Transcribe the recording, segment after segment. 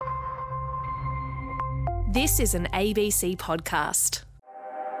This is an ABC podcast.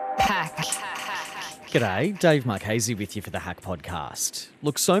 Hack. G'day, Dave Marchese with you for the Hack Podcast.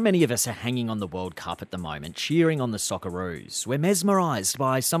 Look, so many of us are hanging on the World Cup at the moment, cheering on the Socceroos. We're mesmerised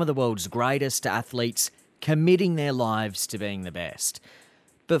by some of the world's greatest athletes committing their lives to being the best.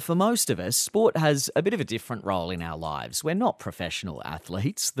 But for most of us, sport has a bit of a different role in our lives. We're not professional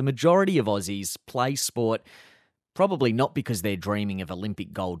athletes. The majority of Aussies play sport probably not because they're dreaming of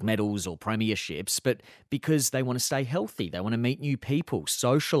Olympic gold medals or premierships, but because they want to stay healthy. They want to meet new people,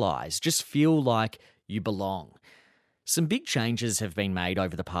 socialise, just feel like you belong. Some big changes have been made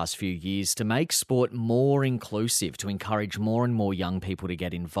over the past few years to make sport more inclusive, to encourage more and more young people to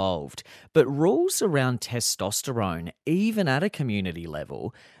get involved. But rules around testosterone, even at a community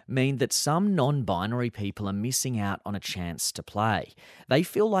level, mean that some non-binary people are missing out on a chance to play. They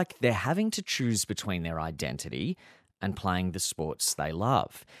feel like they're having to choose between their identity and playing the sports they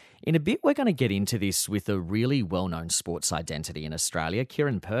love. In a bit, we're going to get into this with a really well-known sports identity in Australia,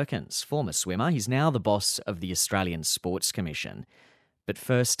 Kieran Perkins, former swimmer. He's now the boss of the Australian Sports Commission. But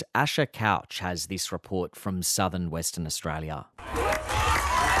first, Asha Couch has this report from southern Western Australia.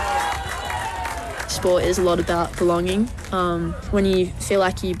 Sport is a lot about belonging. When you feel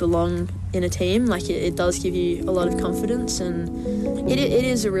like you belong in a team, like it does give you a lot of confidence, and it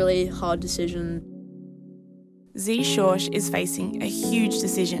is a really hard decision. Zee Schorsch is facing a huge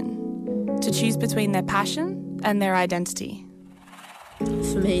decision to choose between their passion and their identity.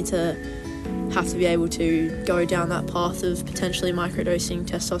 For me to have to be able to go down that path of potentially microdosing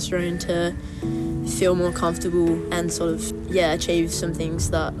testosterone to feel more comfortable and sort of, achieve some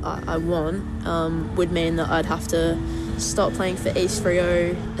things that I want would mean that I'd have to stop playing for East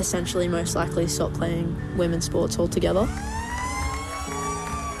Freo, essentially most likely stop playing women's sports altogether.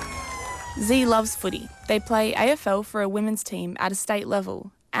 Zee loves footy. They play AFL for a women's team at a state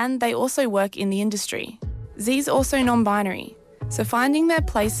level, and they also work in the industry. Zee's also non-binary, so finding their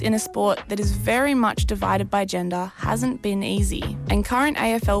place in a sport that is very much divided by gender hasn't been easy, and current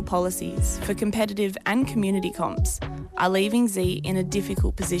AFL policies for competitive and community comps are leaving Zee in a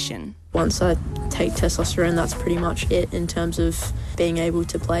difficult position. Once I take testosterone, that's pretty much it in terms of being able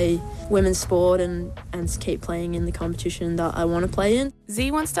to play women's sport and keep playing in the competition that I want to play in.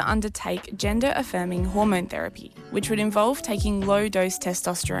 Zee wants to undertake gender-affirming hormone therapy, which would involve taking low-dose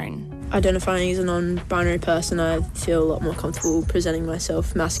testosterone. Identifying as a non-binary person, I feel a lot more comfortable presenting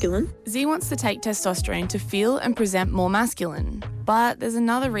myself masculine. Zee wants to take testosterone to feel and present more masculine, but there's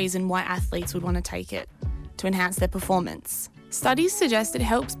another reason why athletes would want to take it: to enhance their performance. Studies suggest it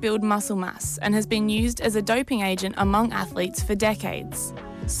helps build muscle mass and has been used as a doping agent among athletes for decades.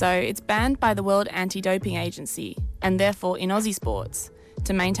 So it's banned by the World Anti-Doping Agency, and therefore in Aussie sports,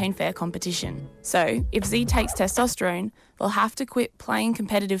 to maintain fair competition. So if Zee takes testosterone, they'll have to quit playing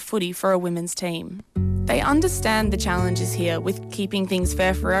competitive footy for a women's team. They understand the challenges here with keeping things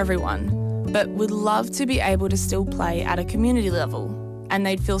fair for everyone, but would love to be able to still play at a community level, and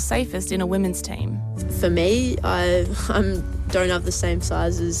they'd feel safest in a women's team. For me, I don't have the same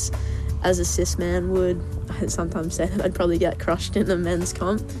size as a cis man would. I sometimes say that I'd probably get crushed in a men's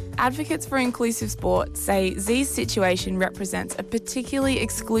comp. Advocates for inclusive sport say Zee's situation represents a particularly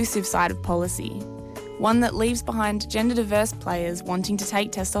exclusive side of policy, one that leaves behind gender-diverse players wanting to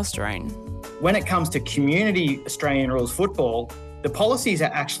take testosterone. When it comes to community Australian rules football, the policies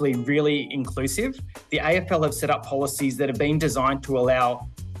are actually really inclusive. The AFL have set up policies that have been designed to allow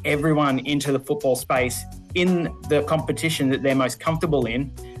everyone into the football space in the competition that they're most comfortable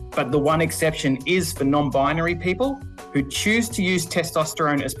in. But the one exception is for non-binary people who choose to use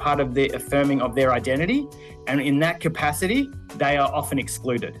testosterone as part of the affirming of their identity. And in that capacity, they are often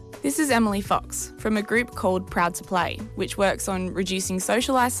excluded. This is Emily Fox from a group called Proud to Play, which works on reducing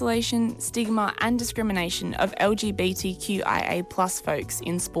social isolation, stigma and discrimination of LGBTQIA+ folks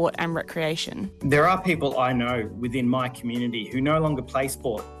in sport and recreation. There are people I know within my community who no longer play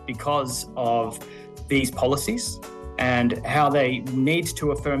sport because of these policies and how they need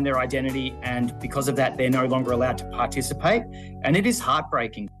to affirm their identity, and because of that, they're no longer allowed to participate, and it is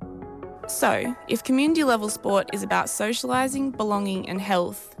heartbreaking. So, if community level sport is about socialising, belonging and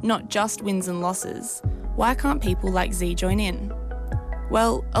health, not just wins and losses, why can't people like Zee join in?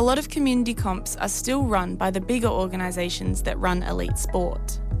 Well, a lot of community comps are still run by the bigger organisations that run elite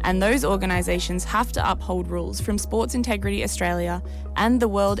sport. And those organisations have to uphold rules from Sports Integrity Australia and the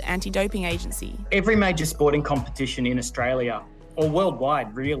World Anti-Doping Agency. Every major sporting competition in Australia, or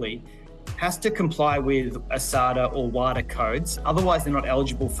worldwide really, has to comply with ASADA or WADA codes, otherwise they're not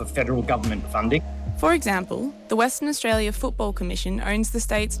eligible for federal government funding. For example, the Western Australia Football Commission owns the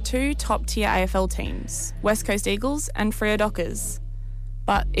state's two top-tier AFL teams, West Coast Eagles and Freo Dockers.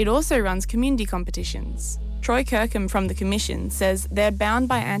 But it also runs community competitions. Troy Kirkham from the Commission says they're bound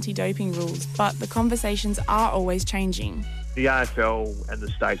by anti-doping rules, but the conversations are always changing. The AFL and the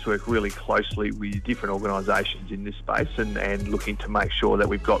states work really closely with different organisations in this space and looking to make sure that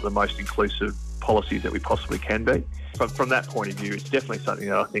we've got the most inclusive policies that we possibly can be. From that point of view, it's definitely something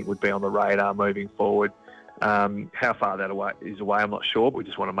that I think would be on the radar moving forward. How far that is away, I'm not sure, but we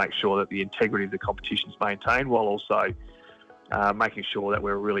just want to make sure that the integrity of the competition is maintained while also making sure that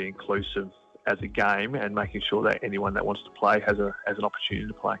we're really inclusive as a game and making sure that anyone that wants to play has an opportunity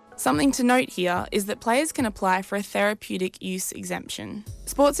to play. Something to note here is that players can apply for a therapeutic use exemption.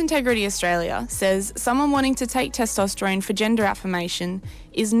 Sports Integrity Australia says someone wanting to take testosterone for gender affirmation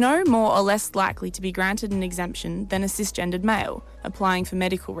is no more or less likely to be granted an exemption than a cisgendered male applying for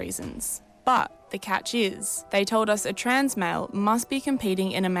medical reasons. But the catch is, they told us a trans male must be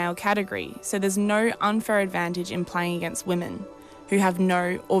competing in a male category, so there's no unfair advantage in playing against women who have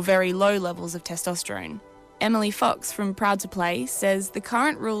no or very low levels of testosterone. Emily Fox from Proud to Play says the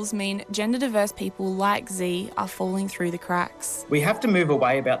current rules mean gender-diverse people like Z are falling through the cracks. We have to move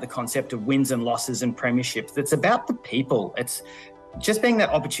away about the concept of wins and losses and premierships. It's about the people. It's just being that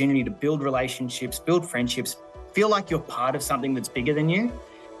opportunity to build relationships, build friendships, feel like you're part of something that's bigger than you.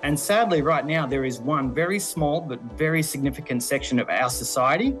 And sadly, right now, there is one very small but very significant section of our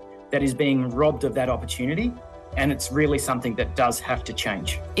society that is being robbed of that opportunity. And it's really something that does have to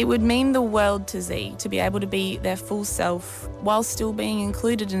change. It would mean the world to Z to be able to be their full self while still being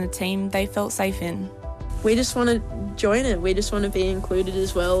included in a team they felt safe in. We just want to join it. We just want to be included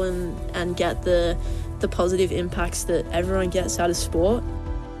as well and get the positive impacts that everyone gets out of sport.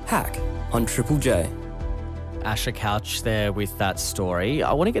 Hack on Triple J. Asher Couch there with that story.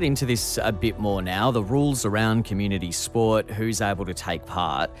 I want to get into this a bit more now, the rules around community sport, who's able to take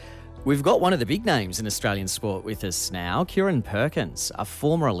part. We've got one of the big names in Australian sport with us now, Kieran Perkins, a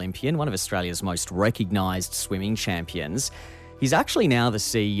former Olympian, one of Australia's most recognised swimming champions. He's actually now the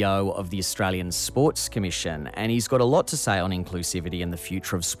CEO of the Australian Sports Commission, and he's got a lot to say on inclusivity and the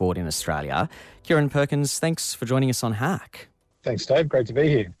future of sport in Australia. Kieran Perkins, thanks for joining us on Hack. Thanks, Dave. Great to be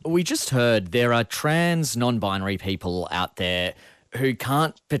here. We just heard there are trans, non-binary people out there who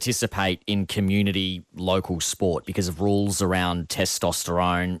can't participate in community local sport because of rules around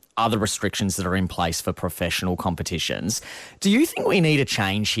testosterone, other restrictions that are in place for professional competitions. Do you think we need a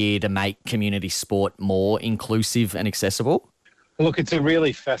change here to make community sport more inclusive and accessible? Look, it's a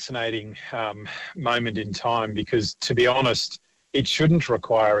really fascinating moment in time because, to be honest, it shouldn't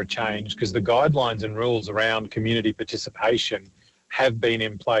require a change because the guidelines and rules around community participation have been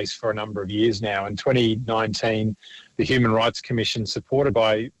in place for a number of years now. In 2019, the Human Rights Commission, supported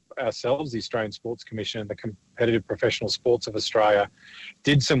by ourselves, the Australian Sports Commission and the Competitive Professional Sports of Australia,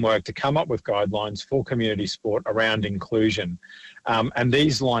 did some work to come up with guidelines for community sport around inclusion. And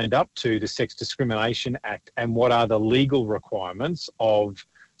these lined up to the Sex Discrimination Act and what are the legal requirements of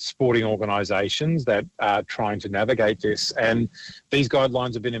sporting organisations that are trying to navigate this. And these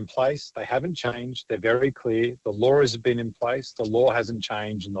guidelines have been in place. They haven't changed. They're very clear. The law has been in place. The law hasn't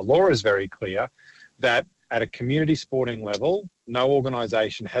changed. And the law is very clear that at a community sporting level, no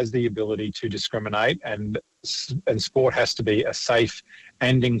organisation has the ability to discriminate, and sport has to be a safe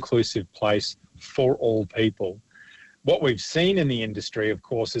and inclusive place for all people. What we've seen in the industry, of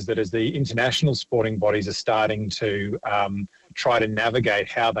course, is that as the international sporting bodies are starting to try to navigate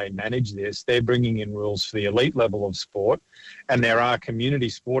how they manage this, they're bringing in rules for the elite level of sport. And there are community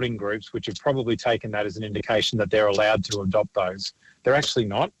sporting groups which have probably taken that as an indication that they're allowed to adopt those. They're actually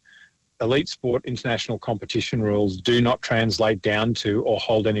not. Elite sport international competition rules do not translate down to or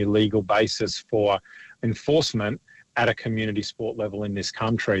hold any legal basis for enforcement at a community sport level in this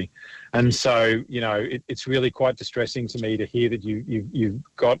country. And so, you know, it's really quite distressing to me to hear that you've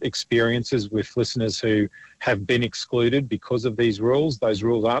got experiences with listeners who have been excluded because of these rules. Those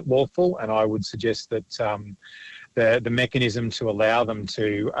rules aren't lawful, and I would suggest that the mechanism to allow them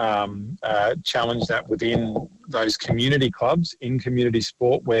to challenge that within those community clubs in community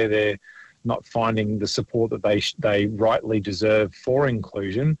sport where they're not finding the support that they rightly deserve for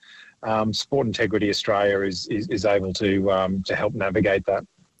inclusion. Sport Integrity Australia is able to help navigate that.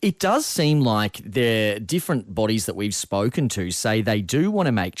 It does seem like the different bodies that we've spoken to say they do want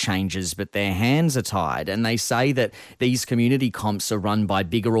to make changes, but their hands are tied. And they say that these community comps are run by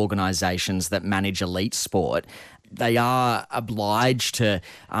bigger organisations that manage elite sport. They are obliged to,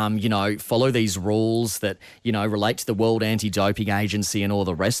 follow these rules that, relate to the World Anti-Doping Agency and all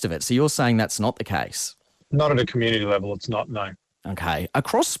the rest of it. So you're saying that's not the case? Not at a community level, it's not, no. Okay.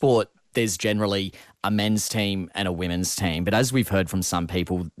 Across sport, there's generally a men's team and a women's team. But as we've heard from some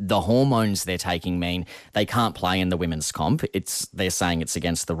people, the hormones they're taking mean they can't play in the women's comp. They're saying it's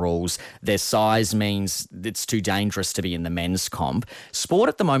against the rules. Their size means it's too dangerous to be in the men's comp. Sport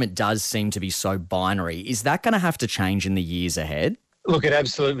at the moment does seem to be so binary. Is that going to have to change in the years ahead? Look, it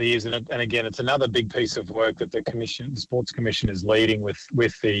absolutely is. And again, it's another big piece of work that the Sports Commission is leading with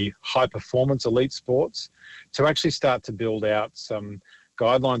the high-performance elite sports to actually start to build out some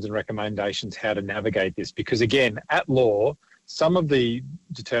guidelines and recommendations how to navigate this. Because again, at law, some of the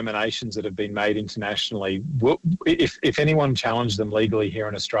determinations that have been made internationally, if anyone challenged them legally here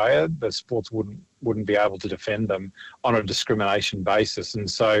in Australia, the sports wouldn't be able to defend them on a discrimination basis. And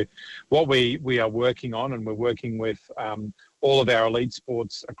so what we are working on, and we're working with all of our elite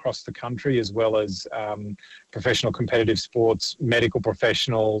sports across the country, as well as professional competitive sports, medical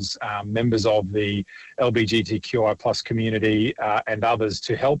professionals, members of the LGBTQI plus community and others,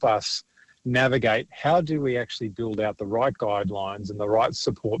 to help us navigate how do we actually build out the right guidelines and the right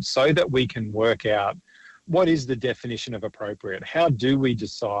support so that we can work out what is the definition of appropriate. How do we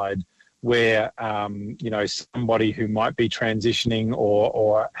decide where somebody who might be transitioning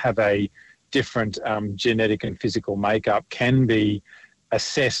or have a different genetic and physical makeup can be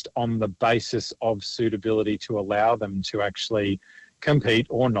assessed on the basis of suitability to allow them to actually compete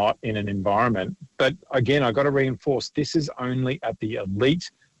or not in an environment. But again, I've got to reinforce, this is only at the elite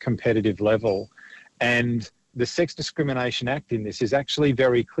competitive level. And the Sex Discrimination Act in this is actually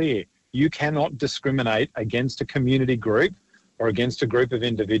very clear. You cannot discriminate against a community group or against a group of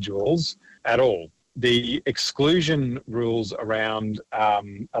individuals at all. The exclusion rules around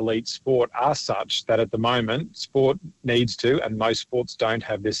elite sport are such that at the moment, sport needs to, and most sports don't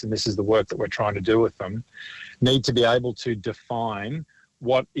have this, and this is the work that we're trying to do with them, need to be able to define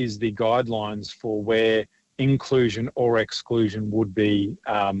what is the guidelines for where inclusion or exclusion would be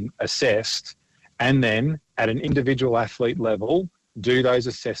assessed, and then at an individual athlete level, do those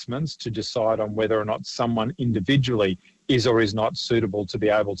assessments to decide on whether or not someone individually is or is not suitable to be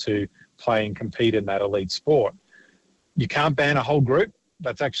able to play and compete in that elite sport. You can't ban a whole group.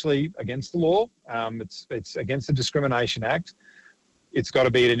 That's actually against the law. It's against the Discrimination Act. It's got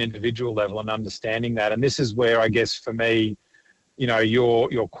to be at an individual level and understanding that. And this is where, I guess, for me,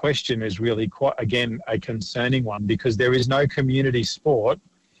 your question is really quite, again, a concerning one, because there is no community sport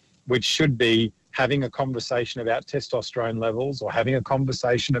which should be having a conversation about testosterone levels or having a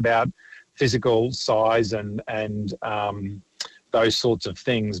conversation about physical size and those sorts of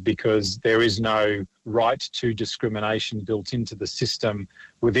things, because there is no right to discrimination built into the system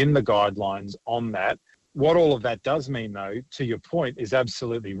within the guidelines on that. What all of that does mean, though, to your point, is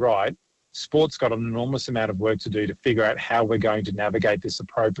absolutely right. Sport's got an enormous amount of work to do to figure out how we're going to navigate this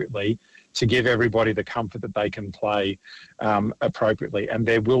appropriately to give everybody the comfort that they can play appropriately. And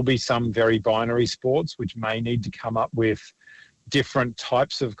there will be some very binary sports which may need to come up with different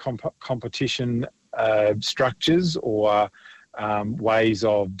types of competition structures or ways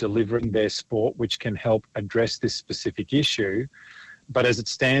of delivering their sport which can help address this specific issue. But as it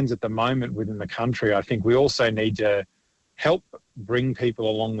stands at the moment within the country, I think we also need to help bring people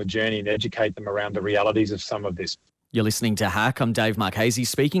along the journey and educate them around the realities of some of this. You're listening to Hack. I'm Dave Marchese,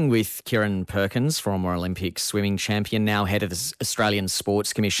 speaking with Kieran Perkins, former Olympic swimming champion, now head of the Australian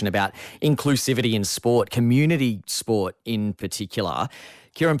Sports Commission, about inclusivity in sport, community sport in particular.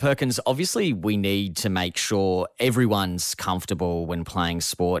 Kieran Perkins, obviously we need to make sure everyone's comfortable when playing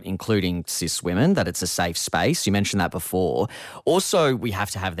sport, including cis women, that it's a safe space. You mentioned that before. Also, we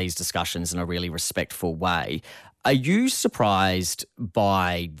have to have these discussions in a really respectful way. Are you surprised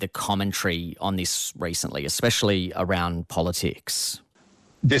by the commentary on this recently, especially around politics?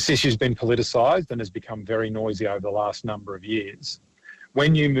 This issue's been politicised and has become very noisy over the last number of years.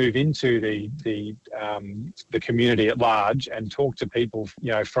 When you move into the community at large and talk to people,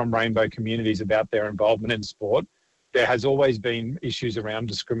 from rainbow communities about their involvement in sport, there has always been issues around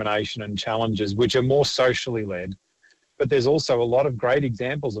discrimination and challenges which are more socially led. But there's also a lot of great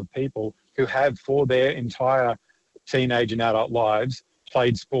examples of people who have, for their entire teenage and adult lives,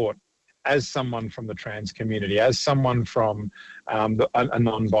 played sport as someone from the trans community, as someone from a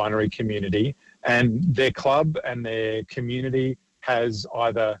non-binary community, and their club and their community has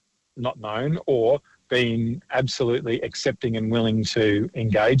either not known or been absolutely accepting and willing to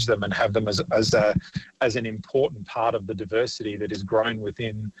engage them and have them as an important part of the diversity that is grown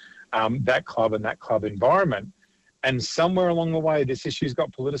within that club and that club environment. And somewhere along the way, this issue's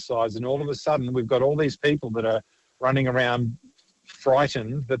got politicised, and all of a sudden we've got all these people that are running around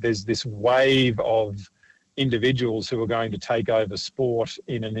frightened that there's this wave of individuals who are going to take over sport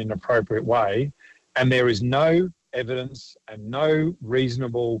in an inappropriate way. And there is no evidence and no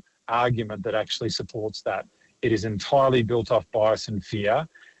reasonable argument that actually supports that. It is entirely built off bias and fear,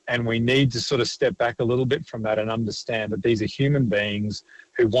 and we need to sort of step back a little bit from that and understand that these are human beings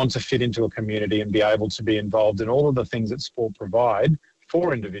who want to fit into a community and be able to be involved in all of the things that sport provide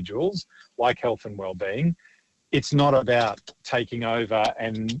for individuals, like health and well-being. It's not about taking over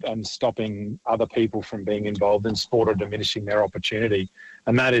and stopping other people from being involved in sport or diminishing their opportunity.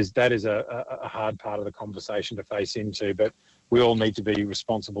 And that is a hard part of the conversation to face into, but we all need to be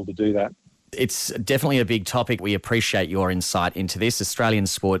responsible to do that. It's definitely a big topic. We appreciate your insight into this. Australian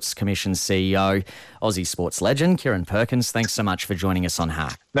Sports Commission CEO, Aussie sports legend, Kieran Perkins, thanks so much for joining us on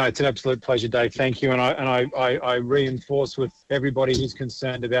Hack. No, it's an absolute pleasure, Dave. Thank you. And I reinforce with everybody who's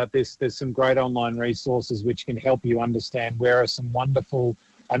concerned about this, there's some great online resources which can help you understand where are some wonderful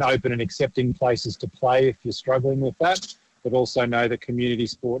and open and accepting places to play if you're struggling with that, but also know that community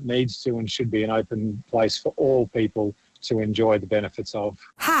sport needs to and should be an open place for all people to enjoy the benefits of.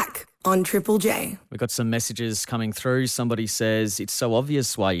 Hack on Triple J. We've got some messages coming through. Somebody says it's so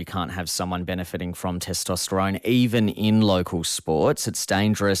obvious why you can't have someone benefiting from testosterone, even in local sports. It's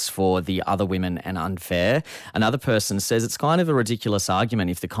dangerous for the other women and unfair. Another person says it's kind of a ridiculous argument.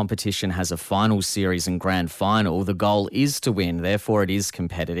 If the competition has a final series and grand final, the goal is to win. Therefore, it is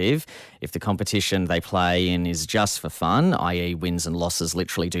competitive. If the competition they play in is just for fun, i.e. wins and losses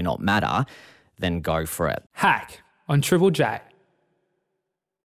literally do not matter, then go for it. Hack on Triple J.